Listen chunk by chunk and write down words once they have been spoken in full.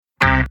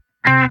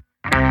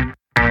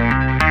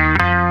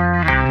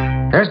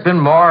been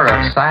more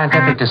of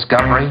scientific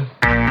discovery,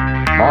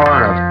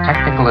 more of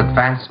technical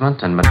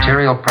advancement and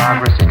material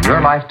progress in your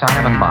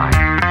lifetime and mine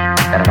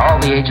than in all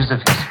the ages of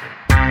history.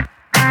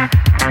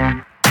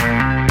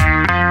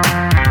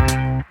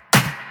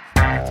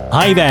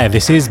 Hi there,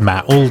 this is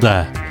Matt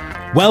Alder.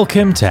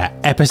 Welcome to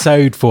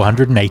episode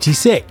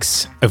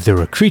 486 of the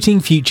Recruiting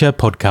Future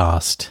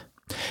podcast.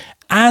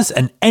 As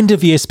an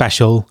end-of-year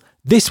special,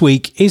 this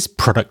week is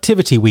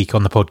Productivity Week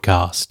on the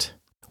podcast.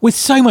 With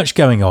so much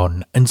going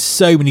on and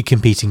so many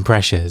competing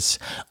pressures,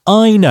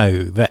 I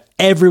know that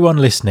everyone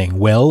listening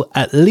will,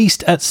 at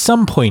least at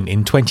some point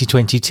in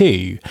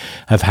 2022,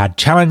 have had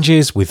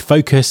challenges with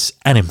focus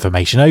and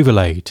information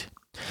overload.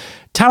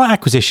 Talent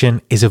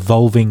acquisition is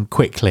evolving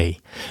quickly,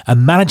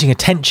 and managing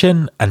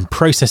attention and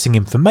processing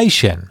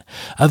information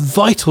are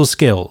vital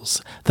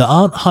skills that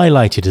aren't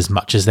highlighted as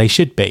much as they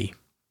should be.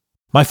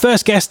 My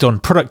first guest on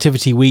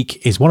Productivity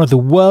Week is one of the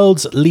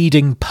world's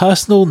leading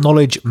personal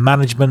knowledge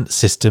management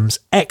systems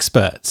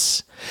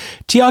experts.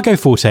 Tiago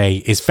Forte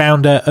is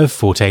founder of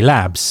Forte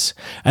Labs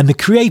and the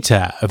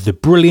creator of the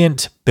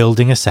brilliant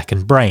Building a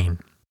Second Brain.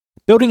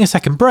 Building a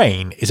Second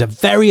Brain is a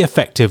very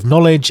effective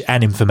knowledge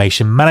and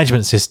information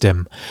management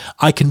system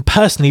I can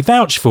personally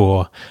vouch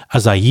for,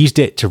 as I used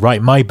it to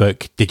write my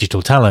book,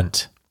 Digital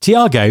Talent.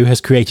 Tiago has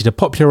created a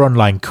popular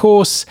online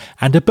course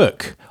and a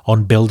book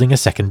on building a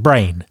second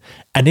brain,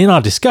 and in our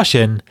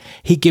discussion,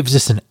 he gives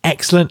us an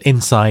excellent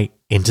insight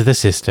into the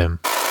system.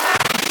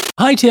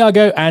 Hi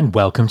Tiago, and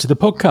welcome to the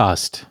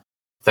podcast.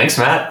 Thanks,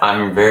 Matt.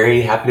 I'm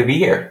very happy to be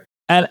here.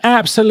 An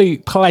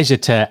absolute pleasure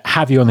to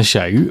have you on the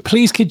show.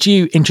 Please could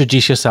you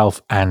introduce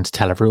yourself and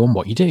tell everyone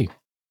what you do?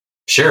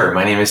 Sure.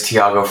 My name is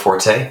Tiago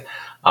Forte.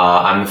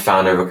 I'm the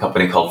founder of a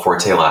company called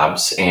Forte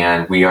Labs,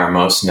 and we are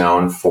most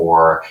known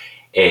for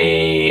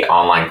an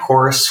online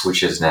course,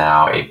 which is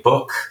now a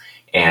book,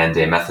 and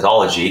a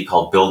methodology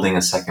called Building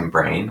a Second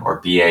Brain,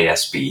 or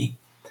BASB.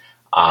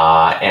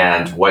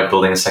 And what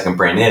Building a Second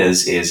Brain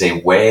is a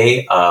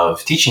way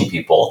of teaching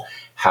people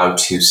how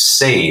to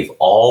save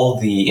all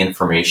the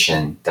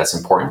information that's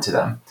important to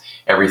them.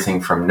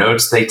 Everything from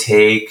notes they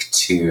take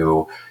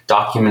to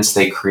documents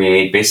they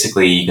create.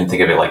 Basically, you can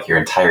think of it like your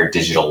entire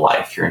digital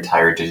life, your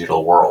entire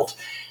digital world.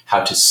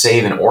 How to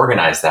save and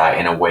organize that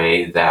in a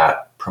way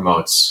that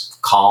promotes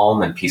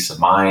calm and peace of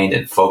mind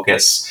and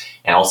focus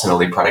and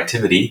ultimately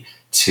productivity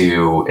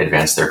to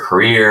advance their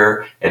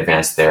career,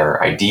 advance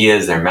their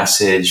ideas, their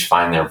message,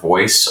 find their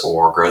voice,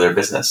 or grow their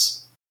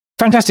business.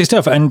 Fantastic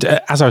stuff. And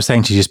as I was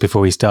saying to you just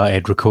before we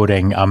started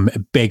recording, I'm a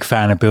big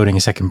fan of Building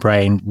a Second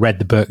Brain, read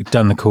the book,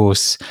 done the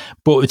course,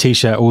 bought the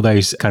t-shirt, all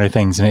those kind of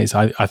things.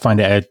 And I find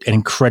it an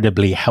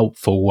incredibly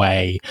helpful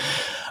way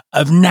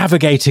of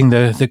navigating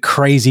the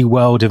crazy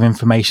world of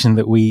information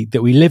that we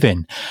live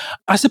in.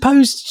 I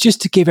suppose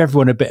just to give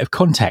everyone a bit of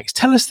context,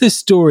 tell us this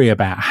story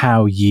about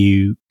how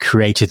you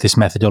created this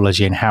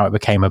methodology and how it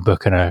became a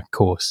book and a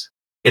course.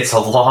 It's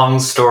a long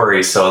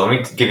story, so let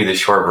me give you the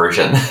short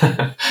version.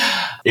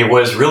 It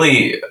was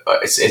really,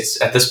 it's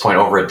at this point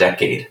over a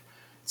decade.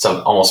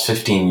 So almost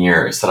 15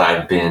 years that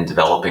I've been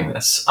developing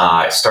this.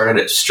 I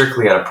started it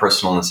strictly out of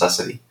personal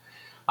necessity.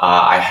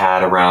 I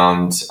had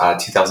around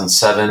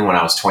 2007, when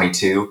I was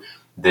 22,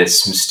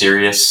 this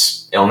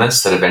mysterious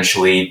illness that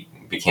eventually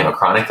became a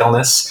chronic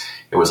illness.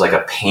 It was like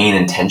a pain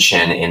and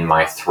tension in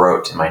my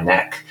throat, in my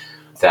neck,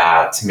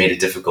 that made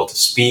it difficult to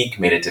speak,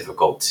 made it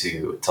difficult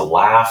to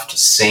laugh, to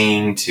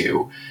sing,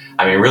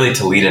 really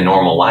to lead a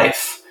normal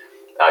life.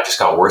 It just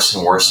got worse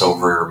and worse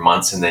over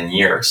months and then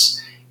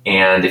years.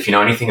 And if you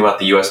know anything about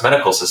the US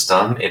medical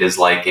system, it is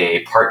like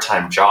a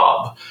part-time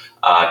job,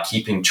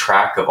 keeping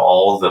track of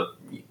all the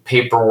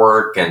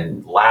paperwork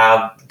and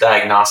lab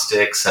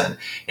diagnostics and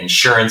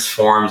insurance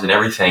forms and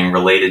everything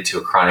related to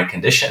a chronic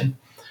condition.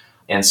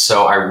 And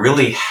so I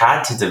really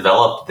had to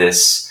develop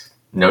this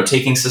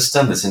note-taking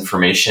system, this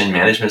information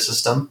management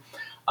system,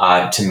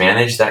 to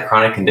manage that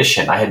chronic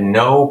condition. I had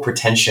no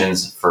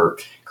pretensions for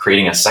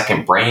creating a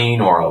second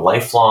brain or a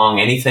lifelong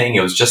anything.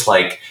 It was just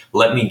like,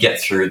 let me get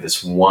through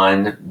this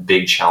one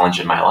big challenge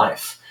in my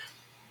life.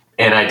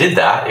 And I did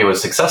that. It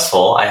was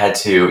successful. I had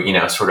to,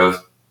 sort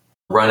of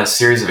run a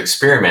series of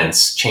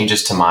experiments,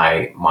 changes to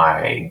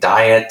my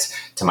diet,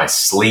 to my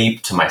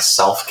sleep, to my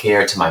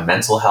self-care, to my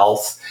mental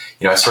health.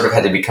 I sort of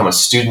had to become a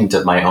student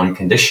of my own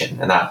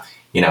condition, and that,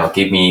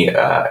 gave me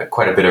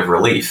quite a bit of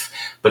relief.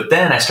 But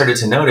then I started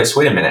to notice,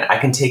 wait a minute, I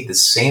can take the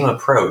same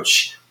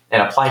approach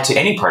and apply it to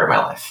any part of my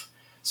life.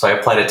 So I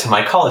applied it to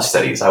my college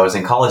studies. I was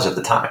in college at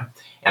the time,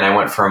 and I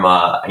went from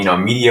a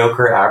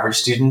mediocre average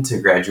student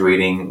to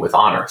graduating with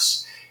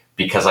honors,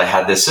 because I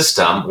had this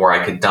system where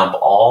I could dump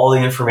all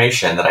the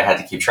information that I had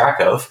to keep track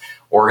of,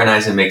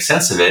 organize and make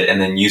sense of it,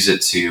 and then use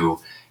it to,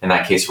 in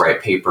that case,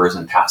 write papers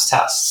and pass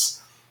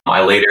tests.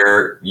 I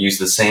later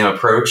used the same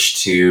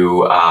approach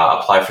to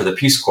apply for the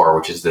Peace Corps,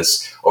 which is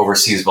this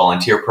overseas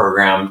volunteer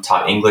program,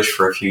 taught English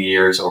for a few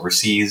years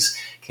overseas,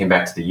 came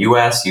back to the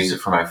US, used it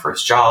for my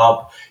first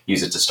job,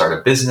 used it to start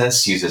a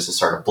business, used it to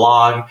start a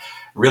blog,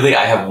 really,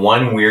 I have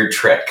one weird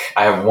trick.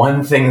 I have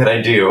one thing that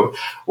I do,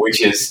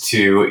 which is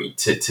to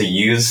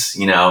use,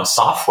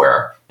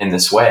 software in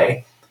this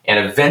way.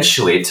 And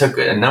eventually, it took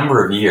a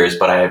number of years,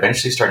 but I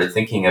eventually started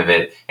thinking of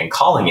it and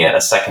calling it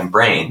a second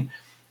brain.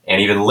 And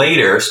even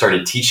later,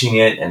 started teaching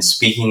it and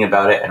speaking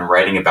about it and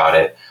writing about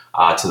it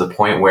to the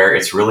point where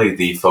it's really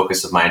the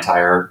focus of my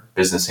entire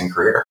business and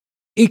career.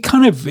 It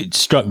kind of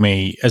struck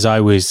me as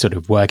I was sort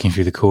of working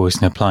through the course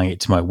and applying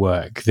it to my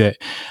work that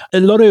a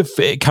lot of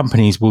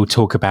companies will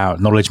talk about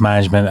knowledge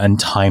management and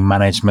time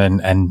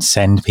management and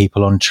send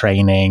people on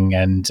training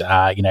and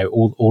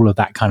all of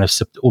that kind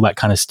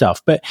of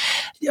stuff. But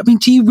I mean,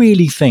 do you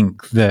really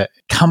think that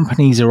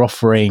companies are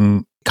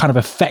offering kind of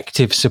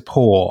effective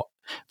support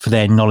for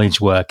their knowledge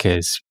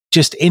workers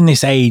just in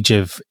this age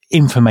of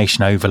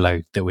information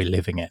overload that we're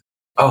living in?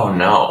 Oh,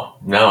 no,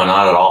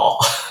 not at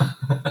all.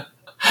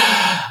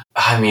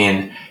 I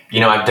mean,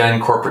 I've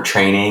done corporate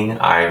training.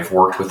 I've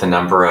worked with a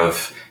number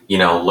of,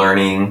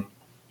 learning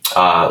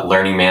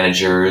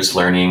managers,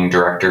 learning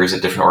directors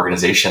at different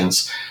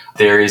organizations.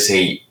 There is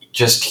a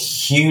just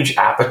huge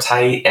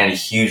appetite and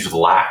huge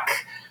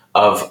lack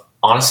of,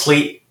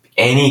 honestly,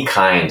 any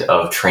kind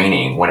of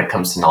training when it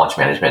comes to knowledge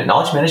management.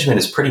 Knowledge management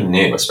is pretty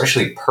new,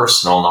 especially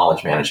personal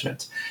knowledge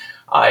management.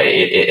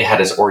 It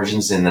had its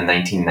origins in the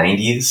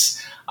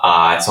 1990s.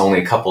 It's only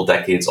a couple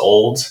decades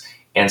old.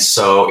 And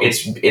so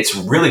it's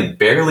really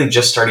barely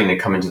just starting to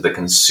come into the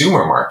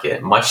consumer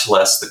market, much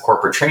less the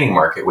corporate training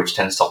market, which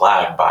tends to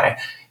lag by,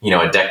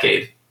 a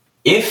decade.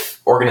 If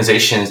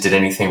organizations did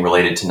anything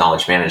related to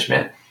knowledge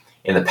management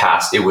in the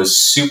past, it was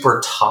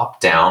super top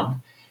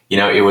down.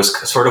 It was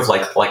sort of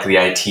like the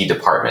IT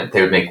department.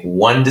 They would make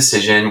one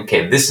decision.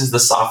 Okay, this is the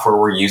software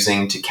we're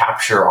using to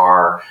capture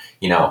our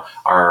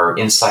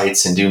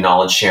insights and do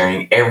knowledge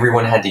sharing.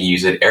 Everyone had to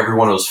use it.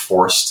 Everyone was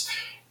forced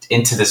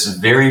into this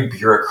very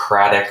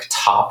bureaucratic,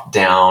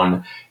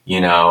 top-down,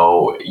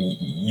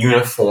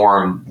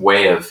 uniform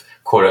way of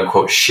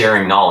quote-unquote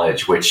sharing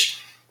knowledge, which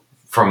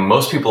from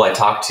most people I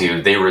talk to,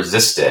 they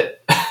resist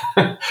it,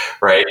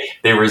 right?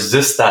 They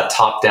resist that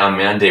top-down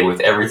mandate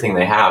with everything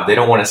they have. They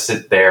don't want to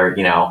sit there,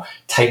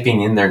 typing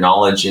in their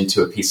knowledge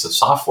into a piece of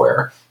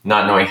software,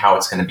 not knowing how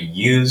it's going to be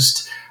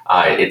used.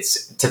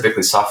 It's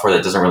typically software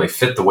that doesn't really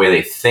fit the way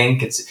they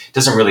think. It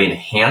doesn't really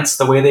enhance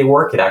the way they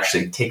work. It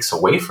actually takes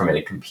away from it.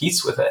 It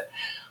competes with it.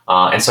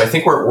 And so I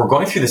think we're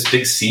going through this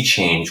big sea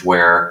change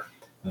where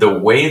the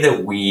way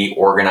that we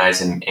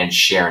organize and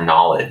share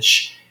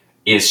knowledge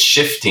is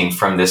shifting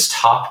from this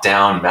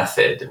top-down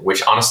method,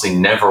 which honestly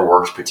never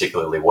works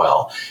particularly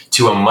well,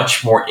 to a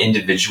much more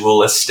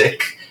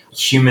individualistic,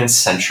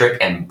 human-centric,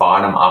 and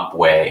bottom-up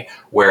way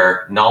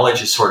where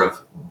knowledge is sort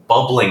of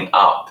bubbling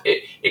up.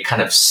 It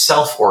kind of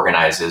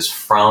self-organizes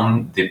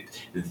from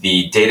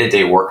the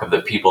day-to-day work of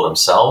the people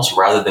themselves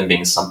rather than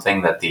being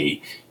something that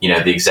the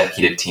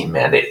executive team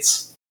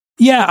mandates.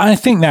 Yeah, I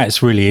think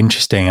that's really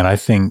interesting. And I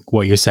think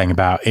what you're saying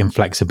about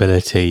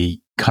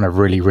inflexibility kind of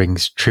really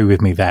rings true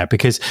with me there,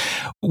 because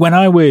when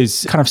I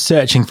was kind of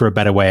searching for a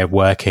better way of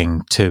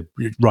working to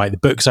write the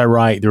books I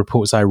write, the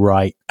reports I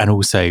write, and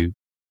also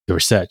the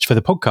research for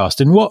the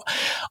podcast, and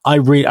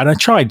I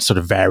tried sort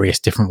of various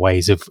different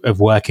ways of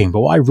working, but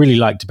what I really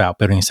liked about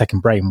Building a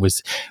Second Brain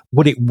was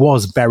what it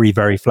was very,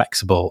 very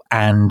flexible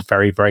and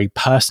very, very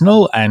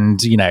personal. And,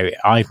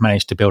 I've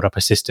managed to build up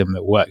a system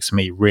that works for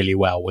me really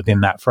well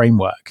within that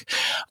framework.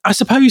 I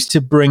suppose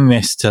to bring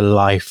this to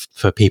life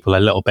for people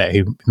a little bit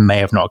who may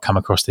have not come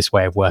across this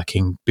way of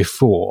working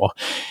before,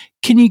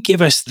 can you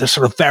give us the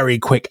sort of very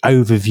quick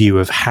overview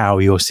of how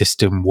your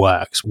system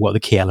works, what the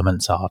key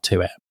elements are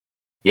to it?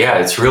 Yeah,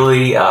 it's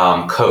really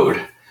code.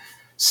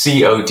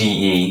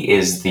 CODE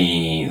is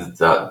the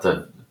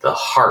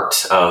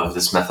heart of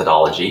this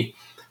methodology.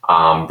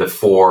 The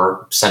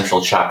 4 central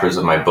chapters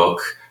of my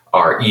book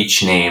are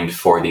each named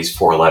for these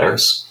 4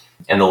 letters.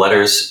 And the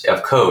letters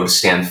of code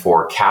stand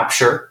for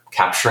capture,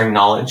 capturing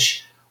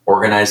knowledge,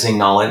 organizing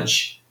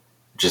knowledge,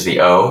 which is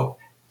the O,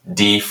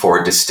 D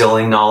for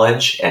distilling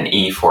knowledge, and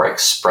E for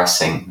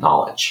expressing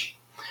knowledge.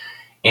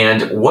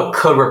 And what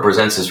code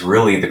represents is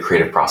really the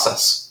creative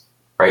process.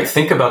 Right?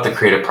 Think about the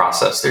creative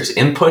process. There's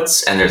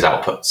inputs and there's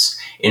outputs.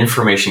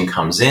 Information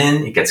comes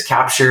in, it gets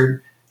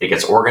captured, it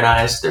gets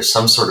organized. There's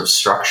some sort of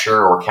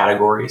structure or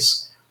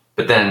categories.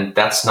 But then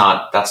that's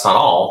not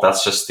all.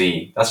 That's just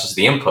the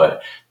input.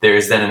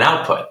 There's then an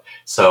output.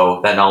 So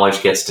that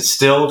knowledge gets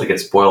distilled, it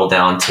gets boiled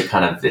down to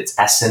kind of its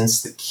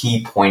essence, the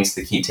key points,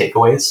 the key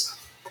takeaways.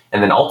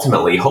 And then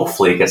ultimately,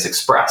 hopefully, it gets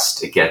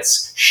expressed. It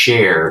gets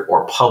shared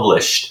or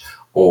published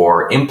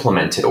or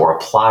implemented or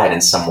applied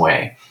in some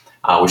way.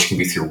 Which can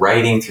be through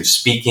writing, through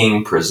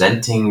speaking,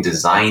 presenting,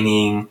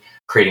 designing,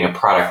 creating a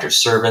product or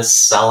service,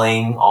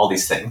 selling, all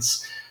these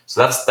things.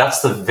 So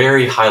that's the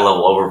very high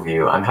level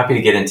overview. I'm happy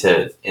to get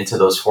into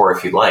those 4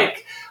 if you'd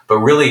like. But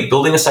really,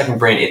 Building a Second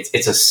Brain,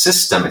 it's a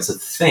system, it's a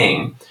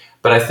thing.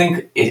 But I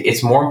think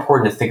it's more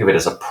important to think of it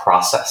as a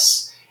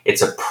process.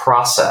 It's a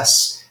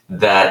process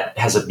that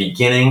has a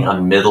beginning,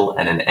 a middle,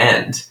 and an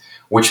end,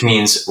 which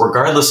means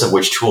regardless of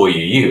which tool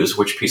you use,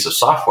 which piece of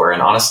software,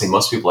 and honestly,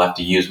 most people have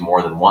to use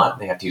more than one,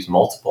 they have to use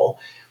multiple.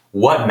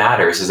 What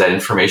matters is that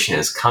information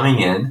is coming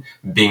in,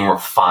 being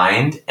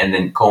refined, and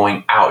then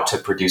going out to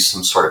produce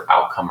some sort of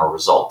outcome or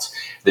result.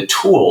 The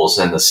tools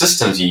and the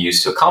systems you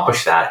use to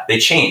accomplish that, they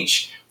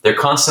change. They're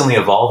constantly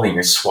evolving.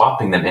 You're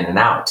swapping them in and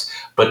out.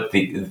 But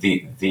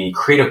the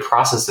creative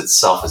process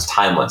itself is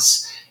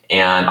timeless.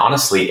 And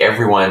honestly,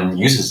 everyone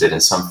uses it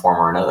in some form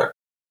or another.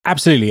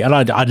 Absolutely. And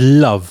I'd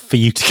love for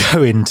you to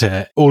go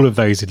into all of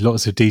those in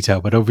lots of detail,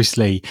 but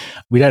obviously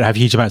we don't have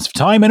huge amounts of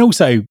time. And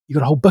also you've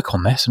got a whole book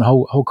on this and a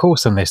whole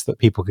course on this that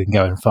people can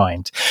go and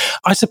find.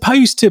 I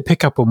suppose to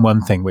pick up on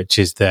one thing, which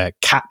is the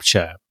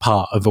capture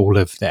part of all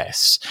of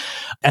this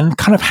and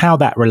kind of how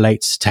that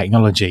relates to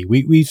technology.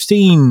 We've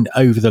seen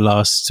over the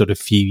last sort of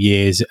few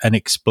years an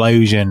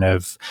explosion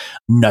of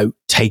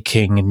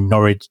note-taking and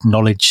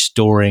knowledge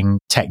storing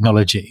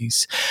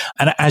technologies.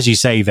 And as you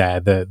say there,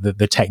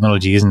 the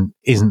technology isn't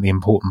the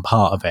important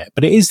part of it,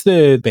 but it is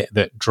the bit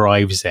that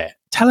drives it.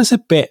 Tell us a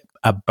bit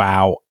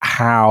about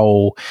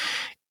how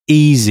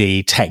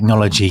easy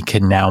technology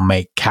can now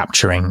make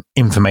capturing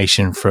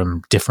information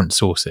from different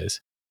sources.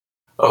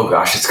 Oh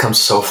gosh, it's come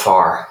so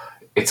far.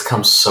 It's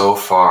come so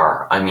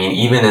far. I mean,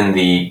 even in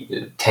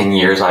the 10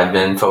 years I've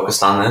been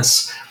focused on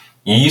this,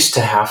 you used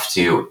to have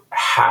to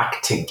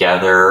hack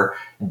together,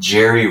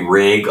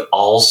 jerry-rig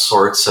all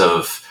sorts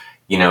of,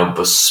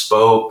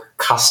 bespoke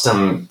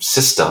custom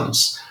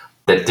systems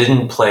that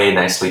didn't play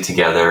nicely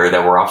together,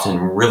 that were often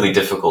really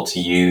difficult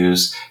to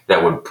use,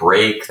 that would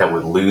break, that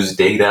would lose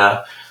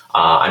data.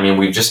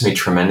 We've just made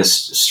tremendous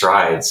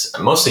strides,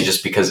 mostly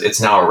just because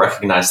it's now a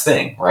recognized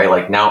thing, right?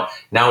 Like now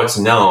it's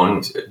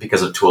known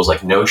because of tools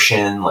like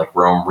Notion, like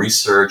Rome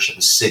Research,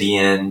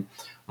 Obsidian.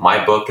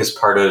 My book is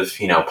part of,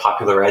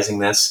 popularizing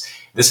this.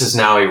 This is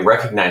now a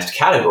recognized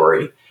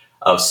category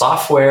of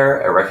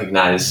software, a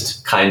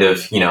recognized kind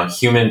of,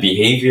 human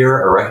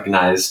behavior, a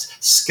recognized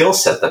skill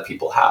set that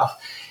people have.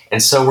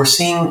 And so we're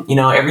seeing,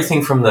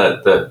 everything from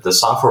the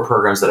software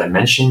programs that I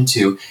mentioned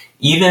to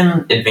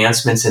even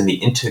advancements in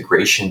the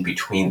integration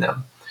between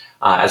them.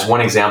 As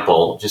one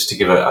example, just to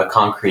give a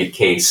concrete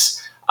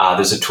case,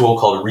 there's a tool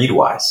called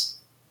Readwise.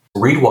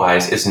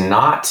 Readwise is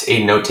not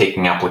a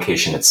note-taking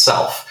application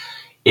itself.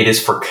 It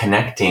is for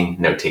connecting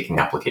note-taking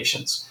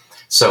applications.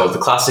 So the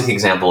classic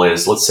example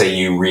is, let's say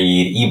you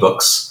read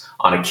ebooks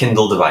on a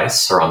Kindle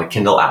device or on the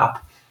Kindle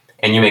app,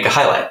 and you make a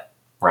highlight.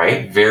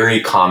 Right?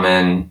 Very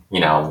common,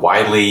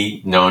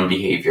 widely known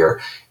behavior.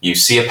 You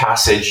see a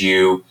passage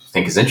you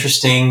think is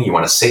interesting, you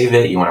want to save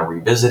it, you want to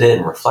revisit it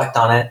and reflect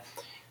on it.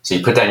 So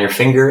you put down your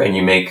finger and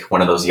you make one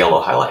of those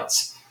yellow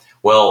highlights.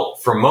 Well,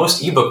 for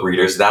most ebook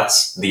readers,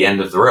 that's the end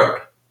of the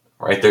road,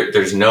 right?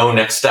 There's no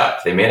next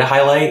step. They made a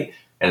highlight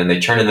and then they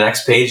turn to the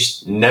next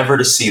page, never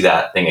to see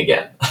that thing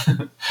again.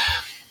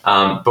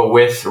 But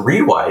with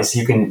Readwise,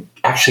 you can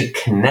actually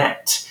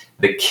connect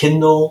the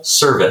Kindle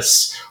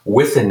service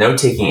with a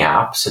note-taking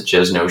app such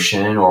as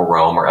Notion or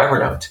Rome or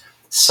Evernote,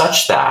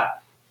 such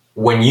that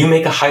when you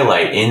make a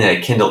highlight in a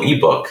Kindle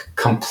ebook,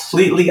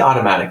 completely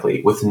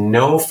automatically, with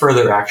no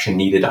further action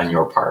needed on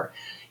your part,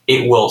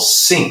 it will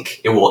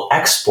sync, it will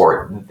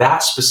export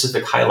that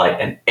specific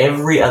highlight and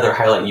every other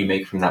highlight you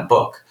make from that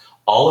book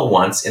all at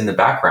once in the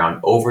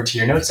background over to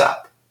your Notes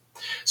app.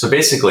 So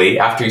basically,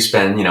 after you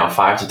spend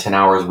 5 to 10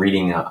 hours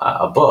reading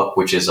a book,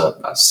 which is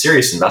a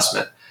serious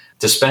investment,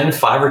 to spend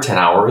 5 or 10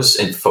 hours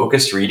in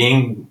focused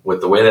reading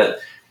with the way that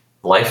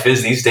life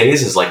is these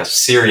days is like a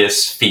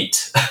serious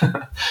feat.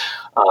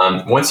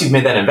 Once you've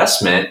made that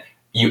investment,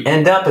 you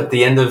end up at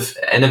the end of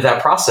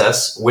that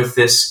process with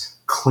this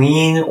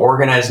clean,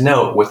 organized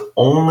note with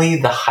only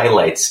the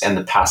highlights and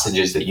the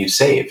passages that you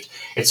saved.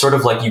 It's sort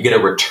of like you get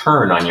a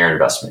return on your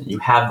investment. You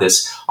have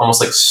this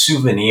almost like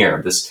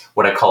souvenir, this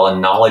what I call a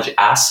knowledge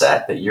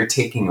asset that you're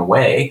taking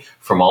away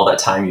from all that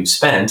time you've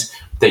spent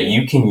that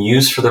you can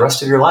use for the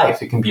rest of your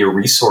life. It can be a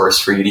resource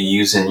for you to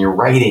use in your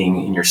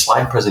writing, in your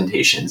slide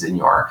presentations, in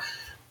your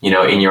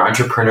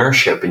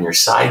entrepreneurship, in your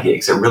side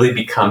gigs. It really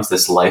becomes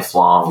this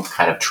lifelong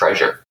kind of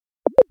treasure.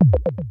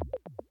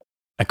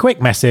 A quick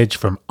message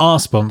from our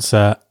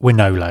sponsor,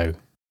 Wonolo.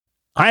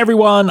 Hi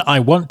everyone, I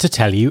want to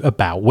tell you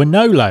about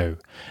Wonolo.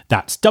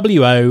 That's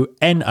Wonolo.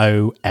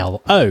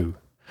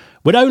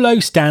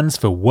 Wonolo stands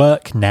for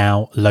Work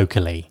Now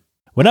Locally.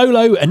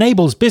 Wonolo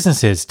enables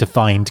businesses to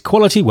find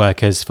quality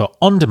workers for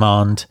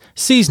on-demand,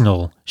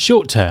 seasonal,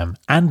 short-term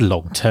and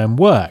long-term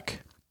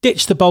work.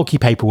 Ditch the bulky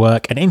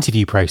paperwork and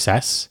interview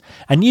process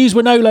and use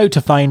Wonolo to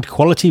find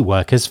quality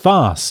workers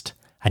fast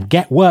and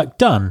get work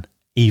done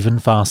even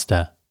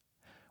faster.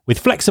 With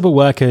flexible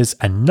workers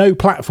and no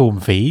platform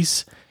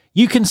fees,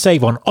 you can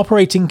save on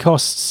operating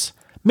costs,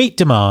 meet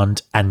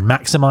demand and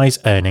maximise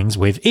earnings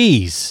with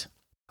ease.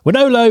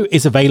 Wonolo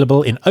is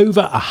available in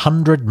over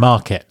 100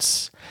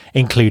 markets,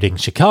 including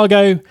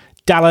Chicago,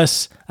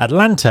 Dallas,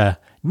 Atlanta,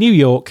 New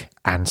York,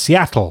 and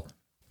Seattle.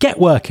 Get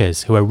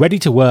workers who are ready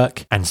to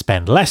work and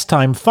spend less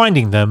time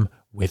finding them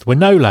with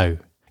Wonolo.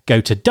 Go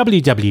to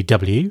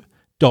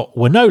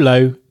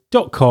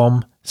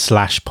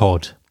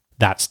www.wonolo.com/pod.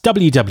 That's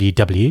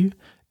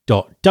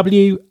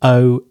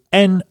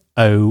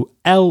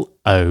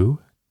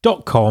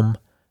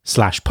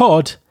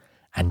www.wonolo.com/pod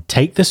and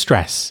take the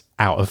stress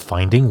out of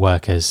finding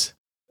workers.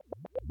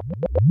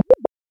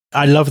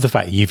 I love the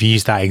fact that you've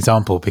used that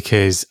example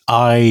because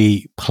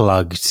I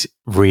plugged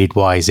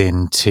Readwise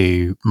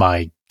into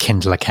my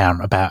Kindle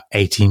account about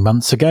 18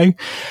 months ago.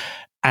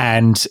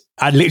 And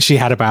I literally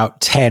had about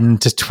 10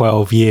 to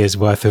 12 years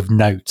worth of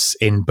notes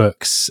in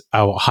books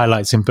or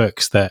highlights in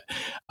books that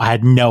I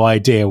had no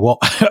idea what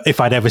if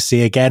I'd ever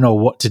see again or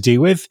what to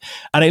do with.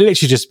 And I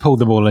literally just pulled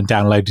them all and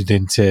downloaded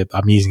into,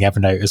 I'm using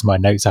Evernote as my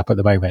notes app at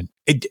the moment.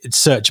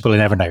 It's searchable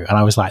in Evernote. And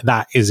I was like,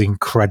 that is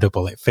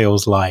incredible. It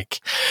feels like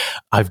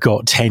I've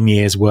got 10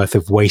 years worth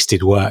of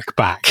wasted work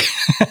back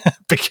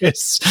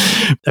because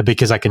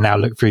I can now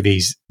look through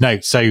these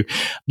notes. So,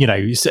 you know,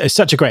 it's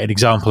such a great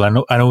example. And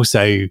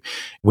also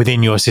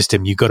within your system,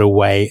 you've got a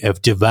way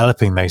of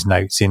developing those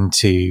notes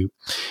into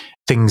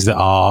things that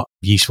are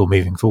useful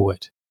moving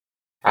forward.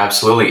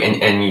 Absolutely.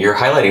 And you're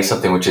highlighting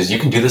something, which is you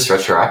can do this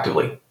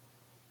retroactively.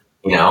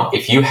 You know,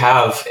 if you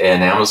have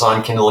an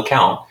Amazon Kindle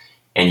account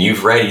and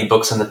you've read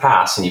ebooks in the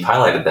past and you've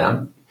highlighted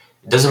them,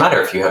 it doesn't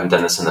matter if you haven't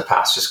done this in the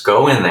past. Just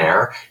go in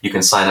there. You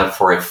can sign up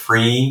for a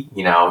free,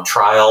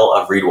 trial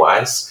of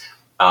Readwise,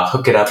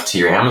 hook it up to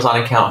your Amazon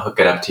account,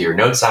 hook it up to your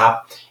Notes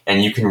app,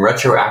 and you can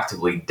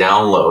retroactively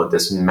download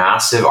this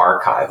massive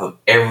archive of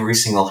every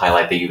single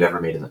highlight that you've ever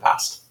made in the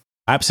past.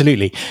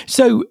 Absolutely.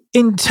 So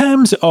in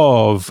terms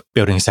of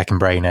building a second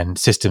brain and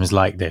systems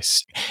like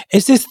this,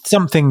 is this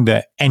something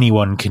that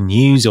anyone can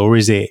use, or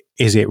is it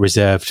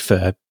reserved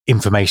for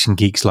information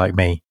geeks like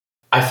me?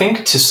 I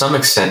think to some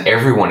extent,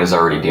 everyone is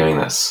already doing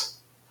this.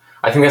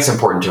 I think that's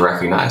important to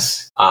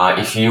recognize.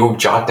 If you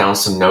jot down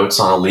some notes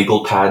on a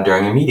legal pad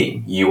during a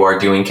meeting, you are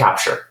doing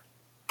capture.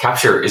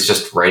 Capture is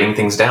just writing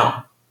things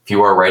down. If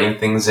you are writing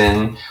things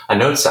in a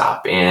Notes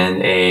app,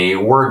 in a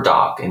Word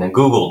doc, in a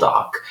Google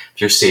doc,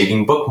 if you're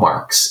saving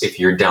bookmarks,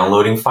 if you're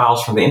downloading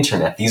files from the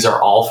internet, these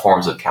are all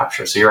forms of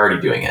capture. So you're already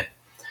doing it.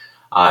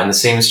 And the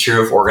same is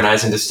true of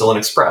Organize and Distill and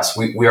Express.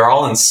 We are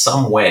all in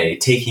some way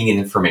taking in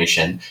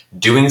information,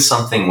 doing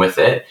something with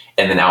it,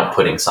 and then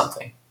outputting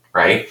something,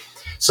 right?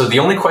 So the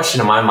only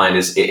question in my mind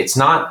is, it's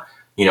not,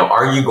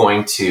 are you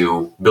going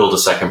to build a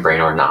second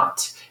brain or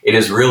not? It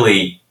is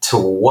really, to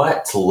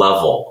what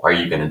level are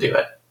you going to do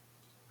it?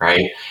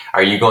 Right?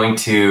 Are you going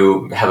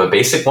to have a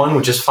basic one,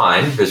 which is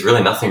fine? There's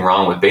really nothing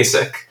wrong with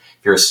basic.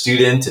 If you're a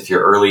student, if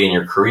you're early in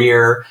your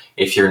career,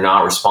 if you're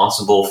not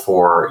responsible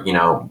for,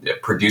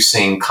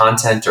 producing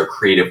content or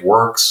creative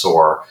works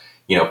or,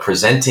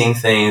 presenting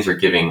things or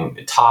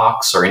giving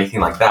talks or anything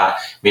like that,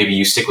 maybe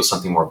you stick with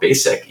something more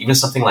basic, even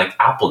something like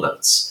Apple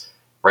Notes,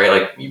 right?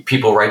 Like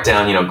people write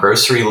down,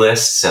 grocery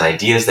lists and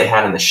ideas they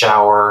had in the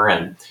shower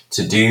and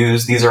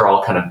to-dos. These are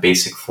all kind of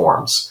basic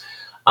forms.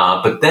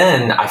 But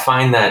then I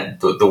find that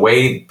the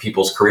way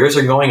people's careers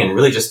are going and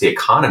really just the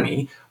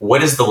economy,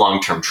 what is the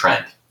long-term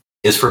trend?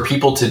 Is for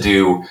people to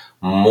do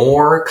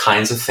more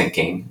kinds of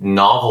thinking,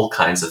 novel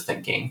kinds of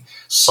thinking,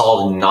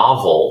 solve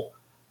novel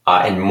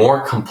and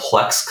more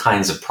complex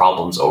kinds of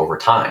problems over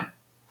time.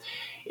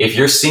 If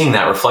you're seeing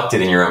that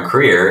reflected in your own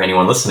career,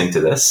 anyone listening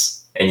to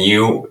this, and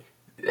you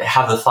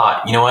have the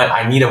thought, you know what,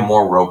 I need a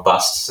more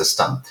robust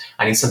system.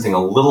 I need something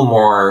a little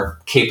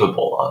more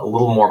capable, a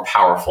little more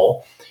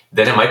powerful.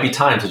 Then it might be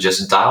time to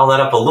just dial that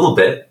up a little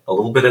bit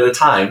at a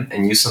time,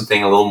 and use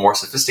something a little more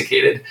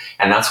sophisticated.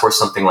 And that's where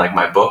something like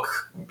my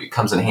book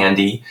comes in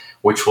handy,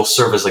 which will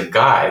serve as a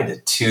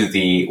guide to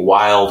the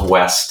wild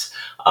west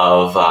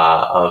of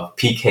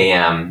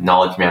PKM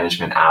knowledge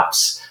management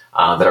apps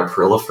that are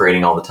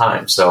proliferating all the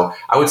time. So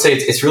I would say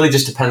it's really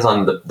just depends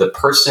on the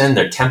person,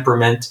 their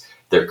temperament,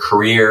 their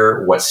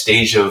career, what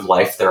stage of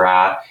life they're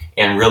at,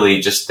 and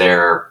really just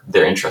their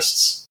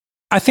interests.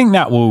 I think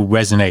that will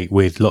resonate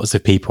with lots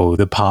of people,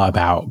 the part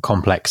about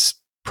complex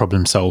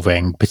problem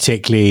solving,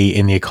 particularly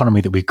in the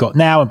economy that we've got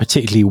now, and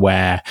particularly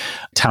where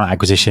talent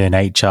acquisition,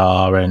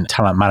 HR and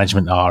talent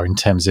management are in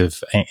terms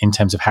of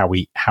how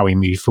we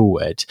move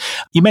forward.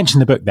 You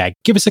mentioned the book there.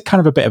 Give us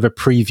a bit of a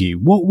preview.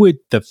 What would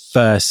the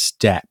first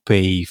step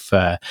be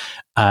for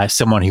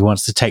someone who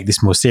wants to take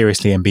this more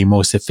seriously and be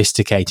more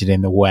sophisticated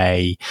in the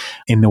way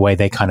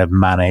they kind of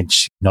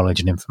manage knowledge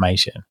and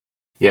information?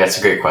 Yeah, it's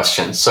a great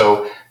question.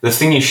 So the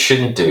thing you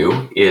shouldn't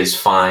do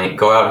is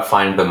go out and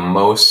find the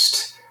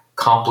most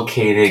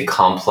complicated,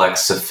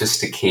 complex,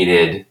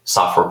 sophisticated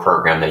software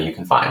program that you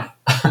can find.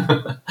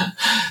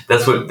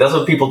 That's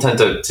what people tend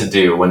to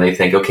do when they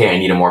think, okay, I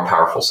need a more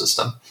powerful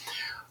system.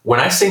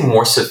 When I say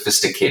more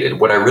sophisticated,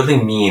 what I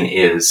really mean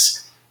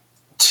is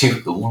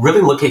to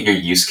really look at your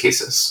use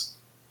cases.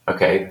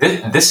 Okay,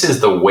 this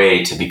is the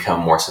way to become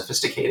more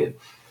sophisticated.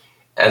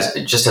 As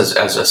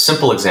a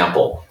simple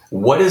example,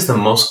 what is the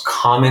most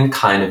common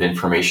kind of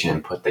information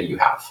input that you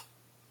have?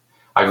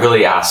 I'd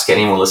really ask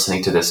anyone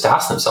listening to this to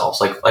ask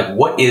themselves, like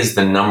what is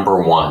the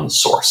number one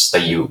source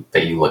that you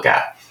look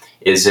at?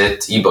 Is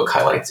it ebook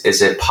highlights?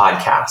 Is it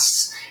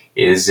podcasts?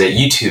 Is it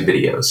YouTube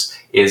videos?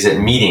 Is it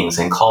meetings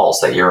and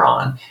calls that you're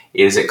on?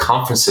 Is it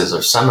conferences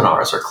or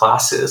seminars or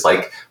classes?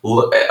 Like,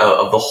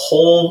 of the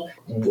whole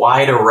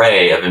wide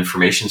array of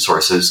information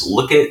sources,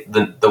 look at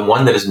the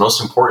one that is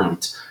most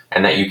important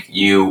and that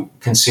you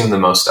consume the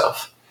most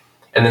of.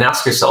 And then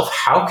ask yourself,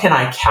 how can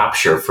I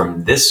capture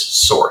from this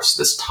source,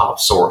 this top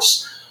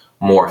source,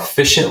 more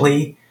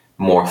efficiently,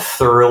 more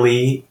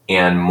thoroughly,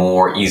 and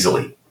more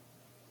easily?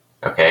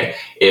 Okay.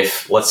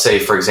 If, let's say,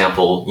 for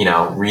example,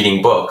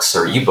 reading books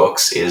or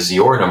ebooks is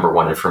your number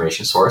one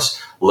information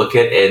source, look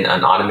at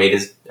an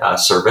automated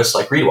service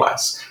like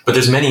Readwise. But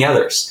there's many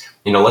others.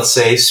 Let's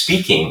say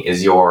speaking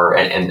is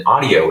and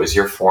audio is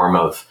your form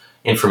of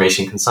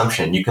information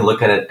consumption. You can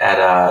look at it at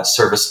a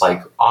service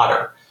like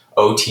Otter,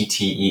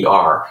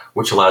 OTTER,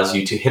 which allows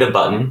you to hit a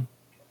button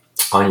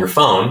on your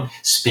phone,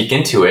 speak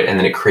into it, and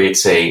then it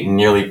creates a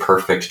nearly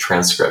perfect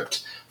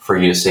transcript for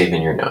you to save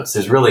in your notes.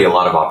 There's really a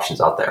lot of options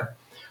out there.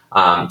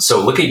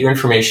 So look at your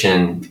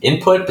information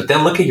input, but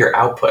then look at your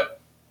output.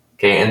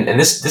 Okay, and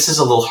this is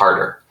a little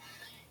harder.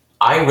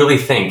 I really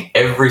think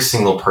every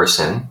single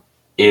person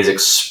is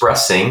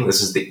expressing,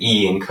 this is the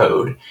E in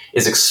code,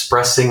 is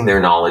expressing their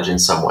knowledge in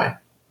some way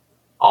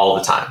all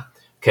the time.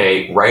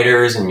 Okay,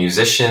 writers and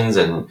musicians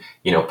and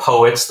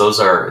poets,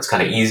 it's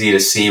kind of easy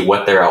to see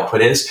what their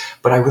output is,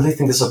 but I really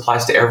think this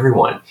applies to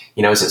everyone.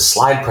 Is it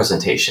slide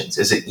presentations?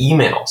 Is it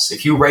emails?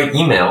 If you write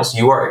emails,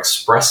 you are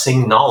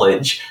expressing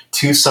knowledge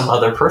to some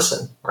other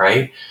person,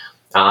 right?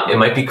 It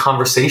might be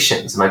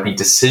conversations, it might be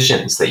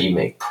decisions that you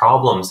make,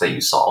 problems that you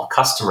solve,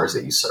 customers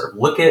that you serve.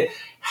 Look at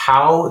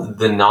how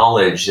the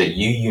knowledge that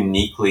you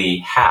uniquely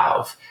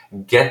have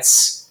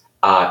gets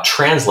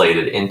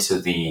translated into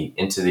the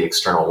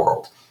external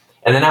world.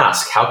 And then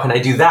ask, how can I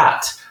do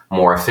that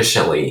more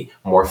efficiently,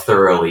 more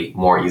thoroughly,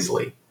 more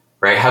easily,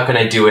 right? How can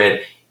I do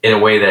it in a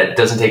way that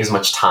doesn't take as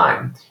much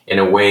time, in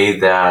a way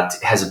that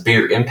has a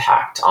bigger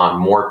impact on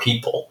more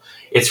people?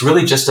 It's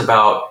really just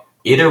about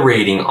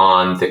iterating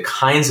on the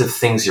kinds of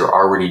things you're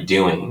already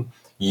doing,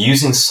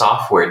 using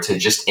software to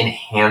just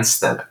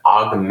enhance them,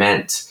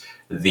 augment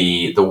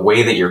the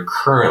way that you're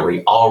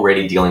currently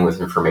already dealing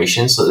with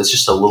information, so it's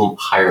just a little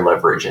higher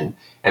leverage and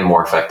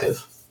more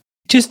effective.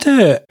 Just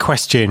a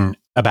question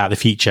about the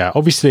future.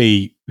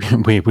 Obviously,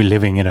 we're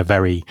living in a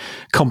very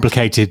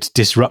complicated,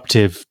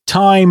 disruptive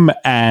time,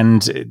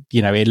 and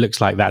it looks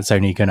like that's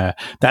only going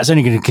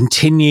to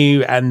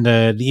continue, and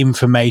the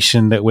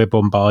information that we're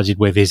bombarded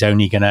with is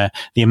only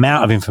the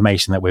amount of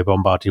information that we're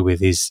bombarded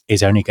with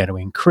is only going to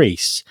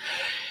increase.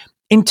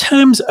 In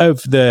terms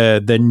of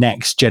the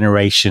next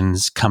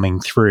generations coming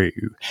through,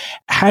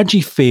 how do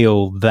you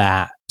feel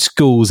that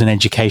schools and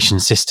education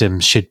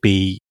systems should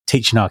be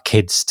teaching our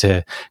kids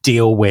to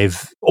deal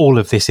with all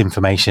of this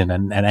information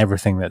and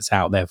everything that's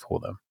out there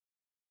for them?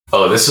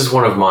 Oh, this is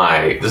one of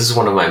my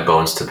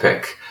bones to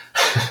pick.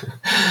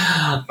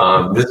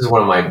 This is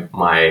one of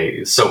my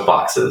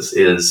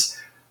soapboxes.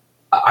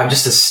 I'm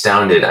just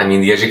astounded. I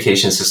mean, the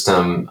education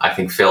system, I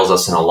think, fails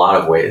us in a lot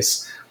of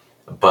ways,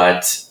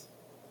 but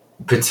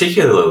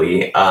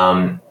particularly,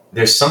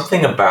 there's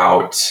something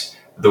about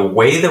the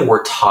way that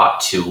we're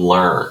taught to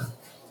learn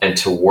and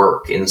to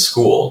work in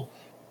school.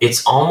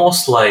 It's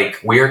almost like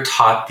we're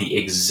taught the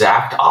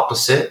exact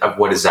opposite of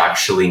what is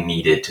actually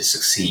needed to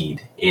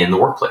succeed in the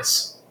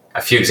workplace.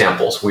 A few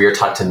examples. We are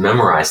taught to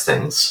memorize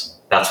things.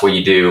 That's what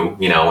you do,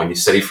 when you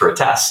study for a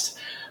test.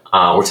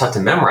 We're taught to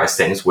memorize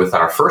things with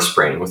our first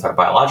brain, with our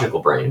biological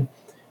brain.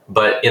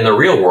 But in the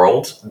real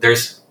world,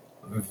 there's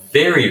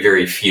very,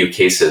 very few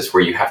cases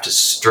where you have to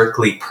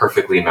strictly,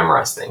 perfectly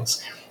memorize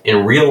things.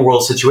 In real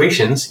world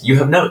situations, you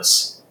have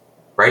notes,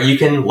 right? You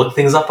can look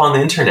things up on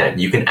the internet.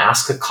 You can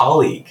ask a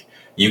colleague.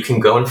 You can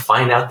go and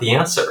find out the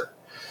answer.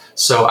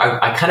 So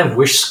I kind of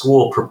wish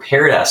school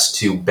prepared us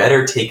to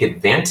better take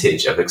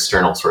advantage of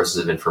external sources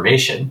of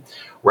information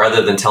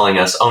rather than telling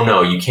us, oh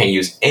no, you can't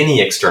use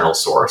any external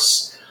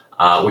source,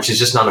 which is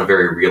just not a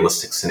very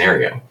realistic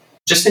scenario.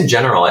 Just in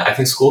general, I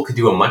think school could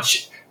do a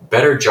much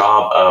better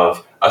job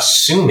of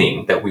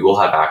assuming that we will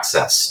have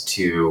access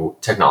to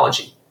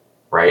technology,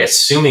 right?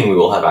 Assuming we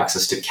will have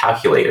access to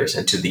calculators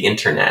and to the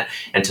internet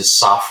and to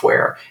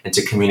software and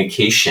to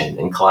communication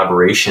and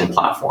collaboration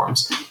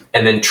platforms,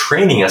 and then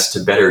training us to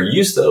better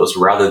use those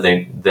rather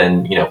than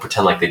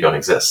pretend like they don't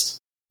exist.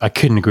 I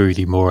couldn't agree with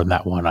you more on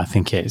that one. I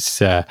think it's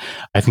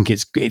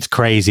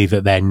crazy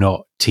that they're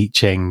not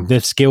teaching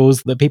the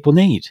skills that people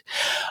need.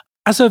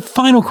 As a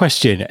final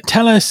question,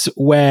 tell us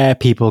where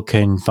people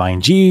can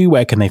find you,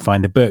 where can they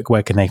find the book,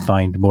 where can they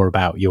find more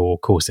about your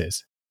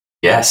courses?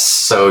 Yes,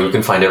 so you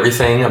can find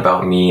everything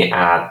about me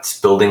at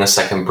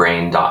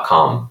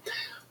buildingasecondbrain.com,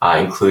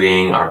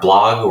 including our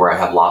blog where I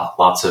have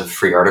lots of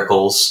free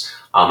articles,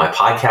 my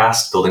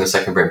podcast, Building a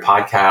Second Brain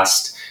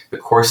podcast, the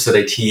course that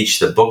I teach,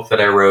 the book that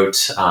I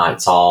wrote.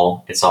 It's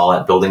all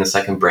at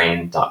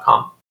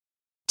buildingasecondbrain.com.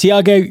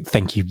 Tiago,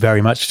 thank you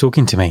very much for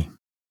talking to me.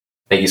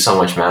 Thank you so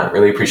much, Matt.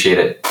 Really appreciate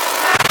it.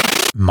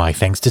 My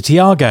thanks to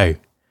Tiago.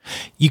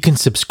 You can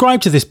subscribe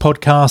to this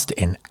podcast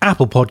in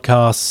Apple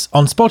Podcasts,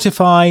 on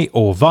Spotify,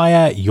 or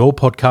via your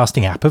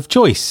podcasting app of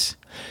choice.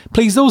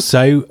 Please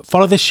also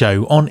follow the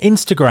show on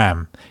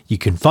Instagram. You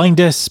can find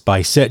us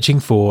by searching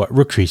for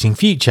Recruiting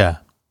Future.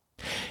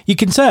 You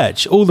can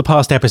search all the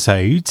past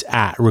episodes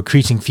at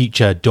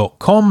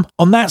recruitingfuture.com.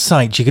 On that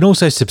site, you can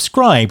also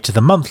subscribe to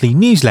the monthly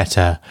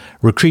newsletter,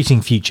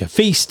 Recruiting Future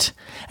Feast,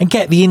 and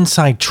get the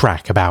inside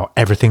track about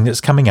everything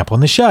that's coming up on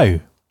the show.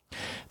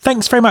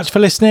 Thanks very much for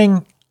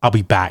listening. I'll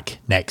be back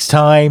next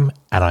time,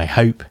 and I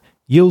hope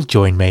you'll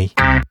join me.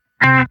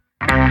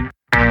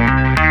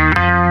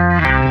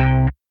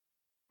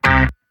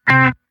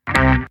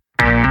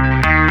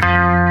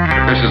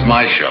 This is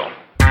my show.